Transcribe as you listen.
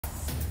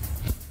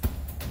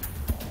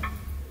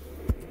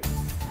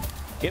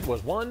It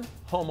was one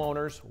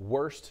homeowner's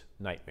worst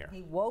nightmare.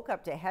 He woke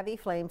up to heavy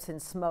flames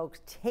and smoke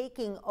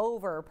taking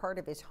over part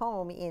of his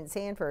home in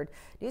Sanford.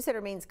 News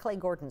Center Maine's Clay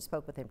Gordon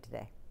spoke with him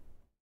today.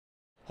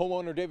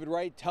 Homeowner David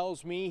Wright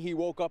tells me he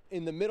woke up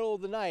in the middle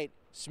of the night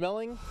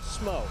smelling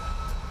smoke.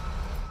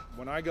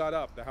 When I got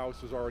up, the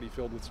house was already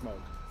filled with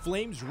smoke.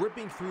 Flames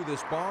ripping through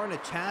this barn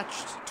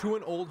attached to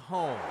an old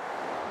home,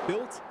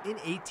 built in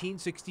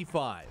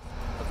 1865.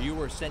 A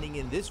viewer sending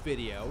in this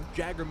video,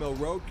 Jagger Mill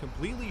Road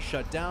completely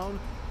shut down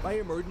by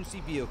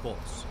emergency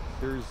vehicles.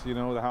 Here's,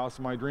 the house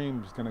of my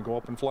dreams going to go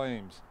up in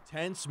flames.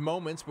 Tense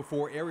moments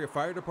before area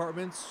fire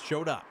departments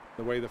showed up.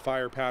 The way the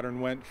fire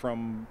pattern went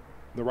from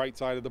the right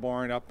side of the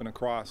barn up and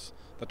across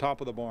the top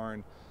of the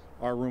barn,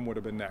 our room would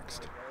have been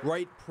next.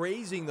 Wright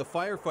praising the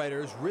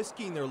firefighters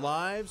risking their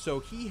lives so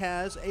he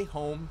has a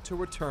home to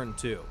return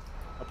to.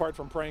 Apart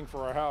from praying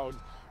for our house,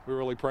 we were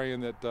really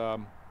praying that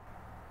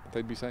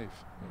they'd be safe.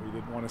 We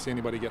didn't want to see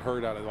anybody get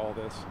hurt out of all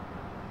this.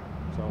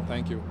 So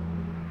thank you.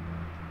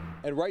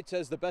 And Wright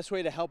says the best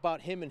way to help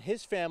out him and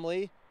his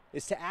family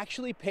is to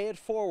actually pay it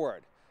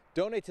forward.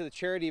 Donate to the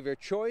charity of your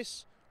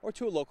choice or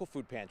to a local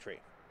food pantry.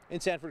 In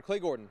Sanford, Clay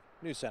Gordon,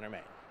 News Center,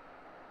 Maine.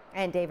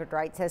 And David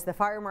Wright says the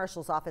fire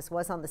marshal's office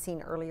was on the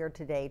scene earlier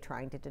today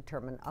trying to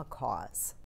determine a cause.